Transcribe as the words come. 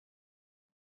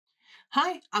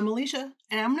Hi, I'm Alicia,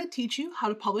 and I'm going to teach you how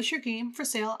to publish your game for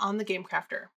sale on the Game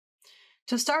Crafter.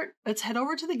 To start, let's head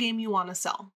over to the game you want to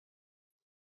sell.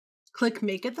 Click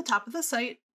Make at the top of the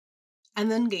site,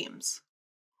 and then Games.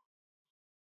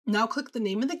 Now click the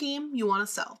name of the game you want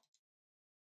to sell.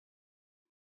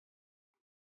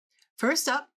 First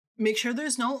up, make sure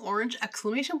there's no orange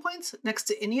exclamation points next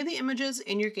to any of the images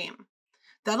in your game.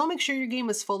 That'll make sure your game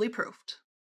is fully proofed.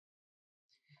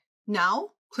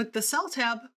 Now, click the Sell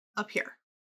tab up here.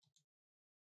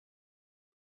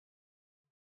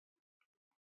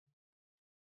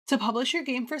 To publish your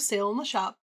game for sale in the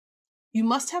shop, you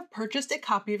must have purchased a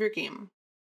copy of your game.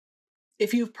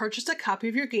 If you've purchased a copy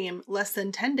of your game less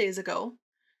than 10 days ago,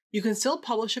 you can still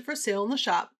publish it for sale in the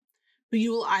shop, but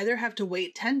you will either have to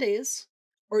wait 10 days,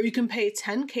 or you can pay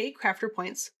 10k crafter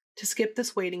points to skip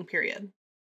this waiting period.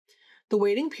 The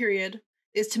waiting period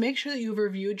is to make sure that you've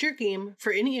reviewed your game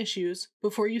for any issues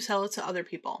before you sell it to other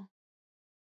people.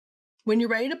 When you're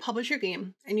ready to publish your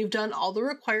game and you've done all the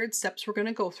required steps we're going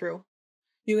to go through,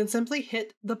 you can simply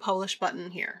hit the Publish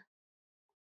button here.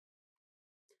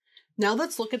 Now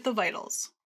let's look at the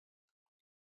vitals.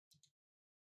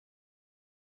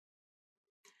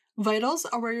 Vitals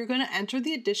are where you're going to enter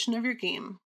the edition of your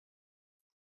game.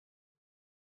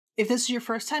 If this is your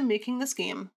first time making this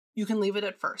game, you can leave it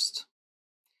at first.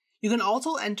 You can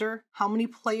also enter how many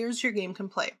players your game can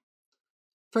play.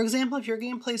 For example, if your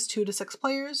game plays 2 to 6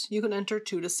 players, you can enter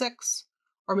 2 to 6,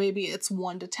 or maybe it's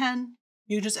 1 to 10,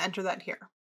 you just enter that here.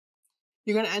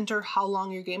 You're going to enter how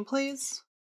long your game plays,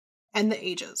 and the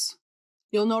ages.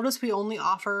 You'll notice we only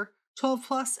offer 12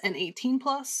 plus and 18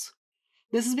 plus.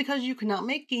 This is because you cannot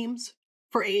make games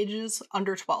for ages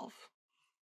under 12.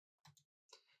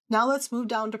 Now let's move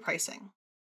down to pricing.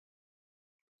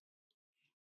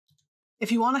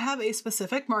 If you want to have a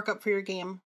specific markup for your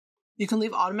game, you can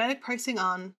leave automatic pricing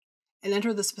on and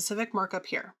enter the specific markup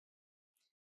here.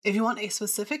 If you want a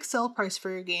specific sale price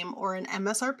for your game or an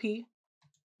MSRP,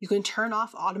 you can turn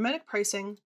off automatic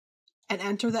pricing and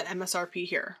enter that MSRP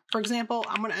here. For example,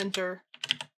 I'm going to enter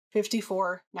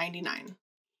 $54.99.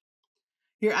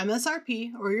 Your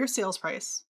MSRP, or your sales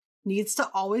price, needs to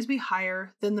always be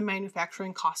higher than the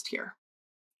manufacturing cost here.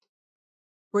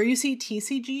 Where you see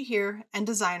TCG here and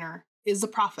designer is the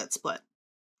profit split.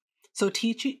 So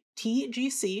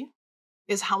TGC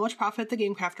is how much profit the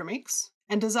Game Crafter makes,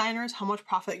 and designer is how much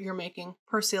profit you're making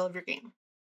per sale of your game.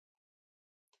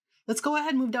 Let's go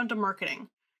ahead and move down to marketing.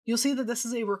 You'll see that this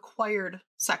is a required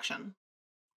section.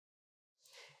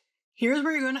 Here's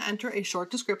where you're going to enter a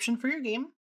short description for your game.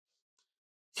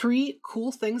 3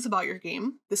 cool things about your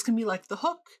game. This can be like the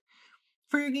hook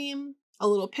for your game, a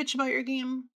little pitch about your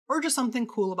game, or just something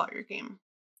cool about your game.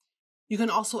 You can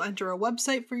also enter a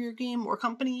website for your game or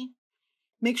company.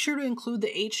 Make sure to include the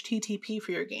HTTP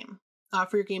for your game,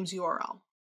 for your game's URL.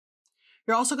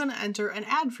 You're also going to enter an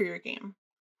ad for your game.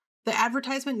 The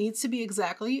advertisement needs to be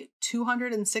exactly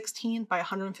 216 by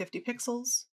 150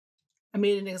 pixels. I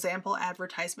made an example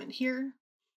advertisement here.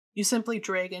 You simply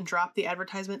drag and drop the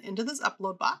advertisement into this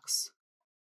upload box.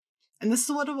 And this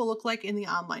is what it will look like in the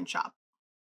online shop.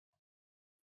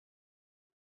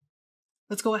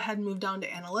 Let's go ahead and move down to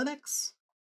analytics.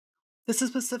 This is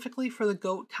specifically for the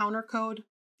GOAT counter code.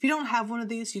 If you don't have one of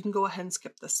these, you can go ahead and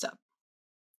skip this step.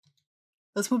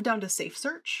 Let's move down to safe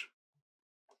search.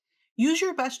 Use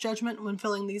your best judgment when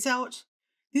filling these out.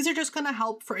 These are just going to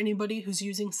help for anybody who's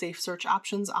using safe search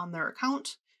options on their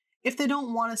account. If they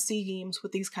don't want to see games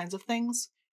with these kinds of things,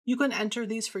 you can enter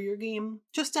these for your game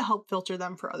just to help filter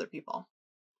them for other people.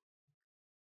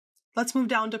 Let's move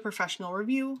down to professional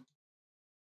review.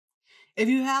 If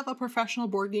you have a professional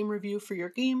board game review for your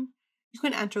game, you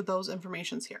can enter those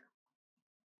informations here.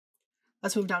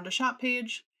 Let's move down to shop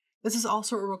page. This is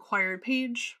also a required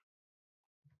page.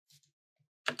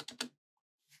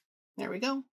 There we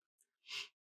go.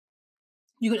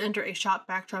 You can enter a shop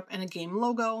backdrop and a game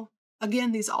logo.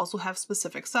 Again, these also have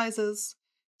specific sizes,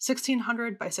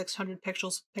 1600 by 600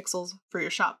 pixels for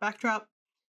your shop backdrop,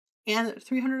 and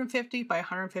 350 by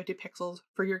 150 pixels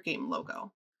for your game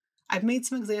logo. I've made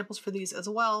some examples for these as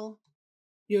well.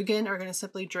 You again are going to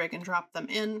simply drag and drop them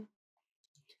in.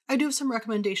 I do have some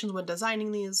recommendations when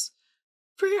designing these.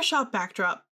 For your shop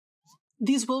backdrop,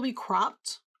 these will be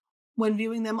cropped when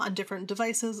viewing them on different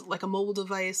devices, like a mobile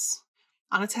device,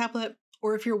 on a tablet,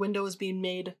 or if your window is being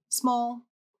made small.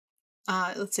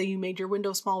 Let's say you made your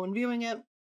window small when viewing it.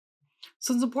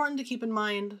 So it's important to keep in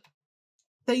mind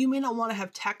that you may not want to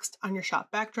have text on your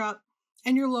shop backdrop,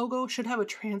 and your logo should have a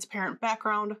transparent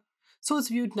background so it's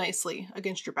viewed nicely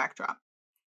against your backdrop.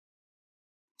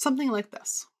 Something like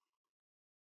this.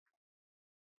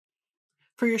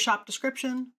 For your shop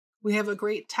description, We have a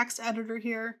great text editor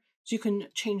here, so you can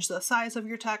change the size of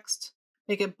your text,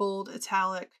 make it bold,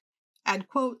 italic, add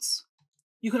quotes.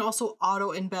 You can also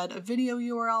auto embed a video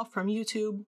URL from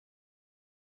YouTube.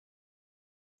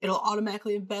 It'll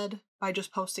automatically embed by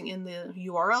just posting in the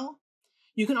URL.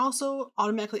 You can also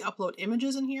automatically upload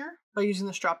images in here by using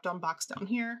this drop-down box down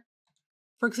here.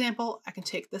 For example, I can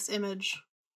take this image,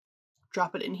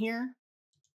 drop it in here.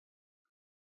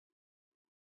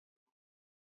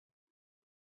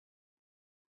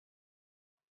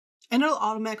 And it'll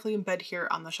automatically embed here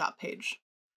on the shop page.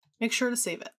 Make sure to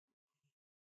save it.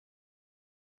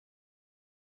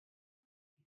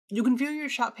 You can view your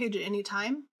shop page at any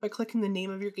time by clicking the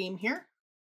name of your game here.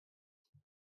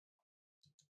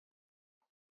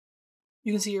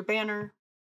 You can see your banner,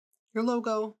 your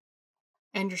logo,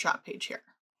 and your shop page here.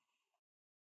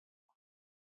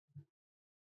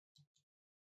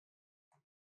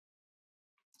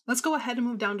 Let's go ahead and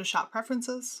move down to shop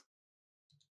preferences.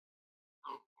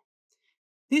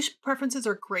 These preferences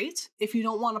are great if you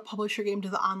don't want to publish your game to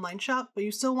the online shop, but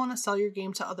you still want to sell your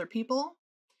game to other people.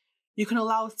 You can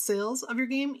allow sales of your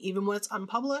game even when it's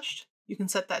unpublished. You can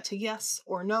set that to yes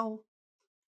or no.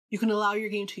 You can allow your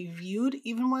game to be viewed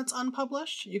even when it's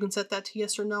unpublished. You can set that to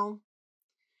yes or no.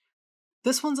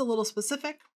 This one's a little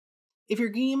specific. If your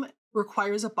game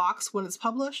requires a box when it's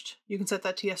published, you can set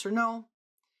that to yes or no.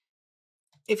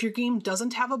 If your game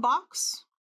doesn't have a box,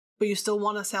 but you still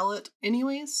want to sell it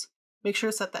anyways, make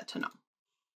sure to set that to no.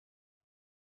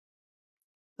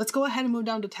 Let's go ahead and move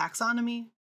down to taxonomy.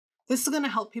 This is going to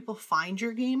help people find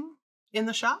your game in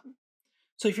the shop.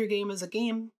 So if your game is a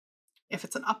game, if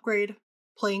it's an upgrade,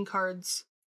 playing cards,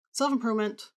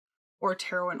 self-improvement, or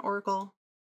tarot and oracle.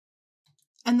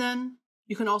 And then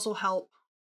you can also help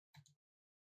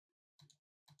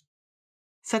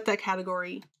set that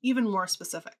category even more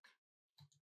specific.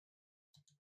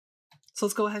 So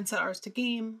let's go ahead and set ours to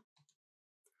game.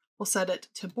 We'll set it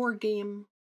to board game.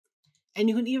 And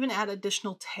you can even add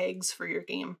additional tags for your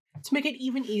game to make it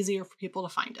even easier for people to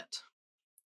find it.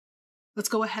 Let's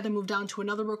go ahead and move down to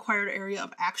another required area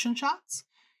of action shots.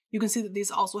 You can see that these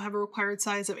also have a required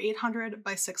size of 800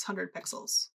 by 600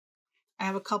 pixels. I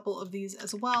have a couple of these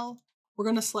as well. We're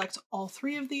going to select all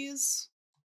 3 of these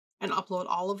and upload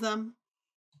all of them.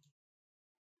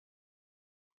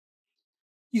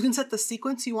 You can set the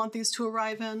sequence you want these to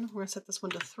arrive in. We're going to set this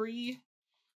one to 3.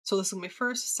 So this is going to be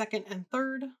first, second, and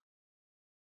third.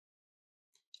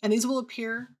 And these will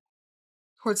appear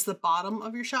towards the bottom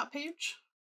of your shop page.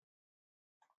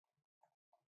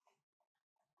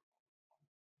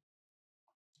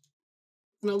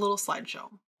 In a little slideshow.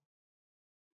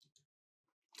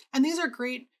 And these are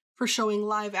great for showing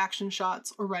live action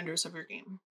shots or renders of your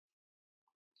game.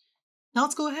 Now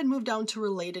let's go ahead and move down to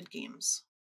related games.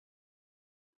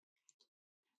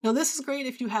 Now this is great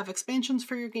if you have expansions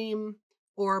for your game,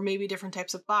 or maybe different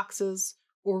types of boxes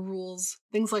or rules,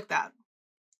 things like that.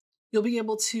 You'll be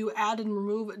able to add and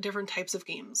remove different types of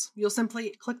games. You'll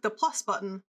simply click the plus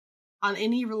button on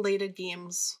any related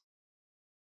games,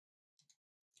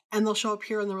 and they'll show up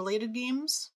here in the related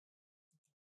games.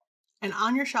 And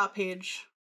on your shop page,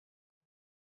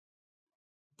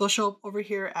 they'll show up over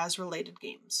here as related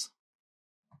games.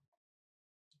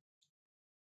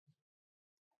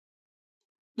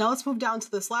 Now let's move down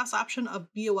to this last option of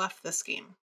BOF this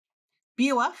game.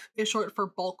 BOF is short for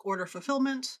bulk order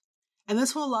fulfillment, and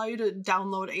this will allow you to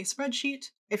download a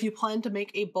spreadsheet if you plan to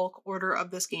make a bulk order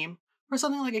of this game for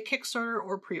something like a Kickstarter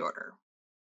or pre-order.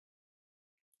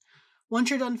 Once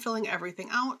you're done filling everything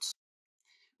out,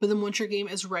 but then once your game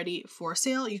is ready for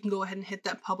sale, you can go ahead and hit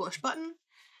that publish button,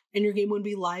 and your game would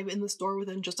be live in the store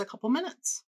within just a couple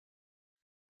minutes.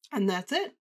 And that's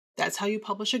it. That's how you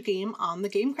publish a game on the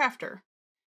Game Crafter.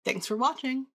 Thanks for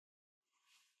watching.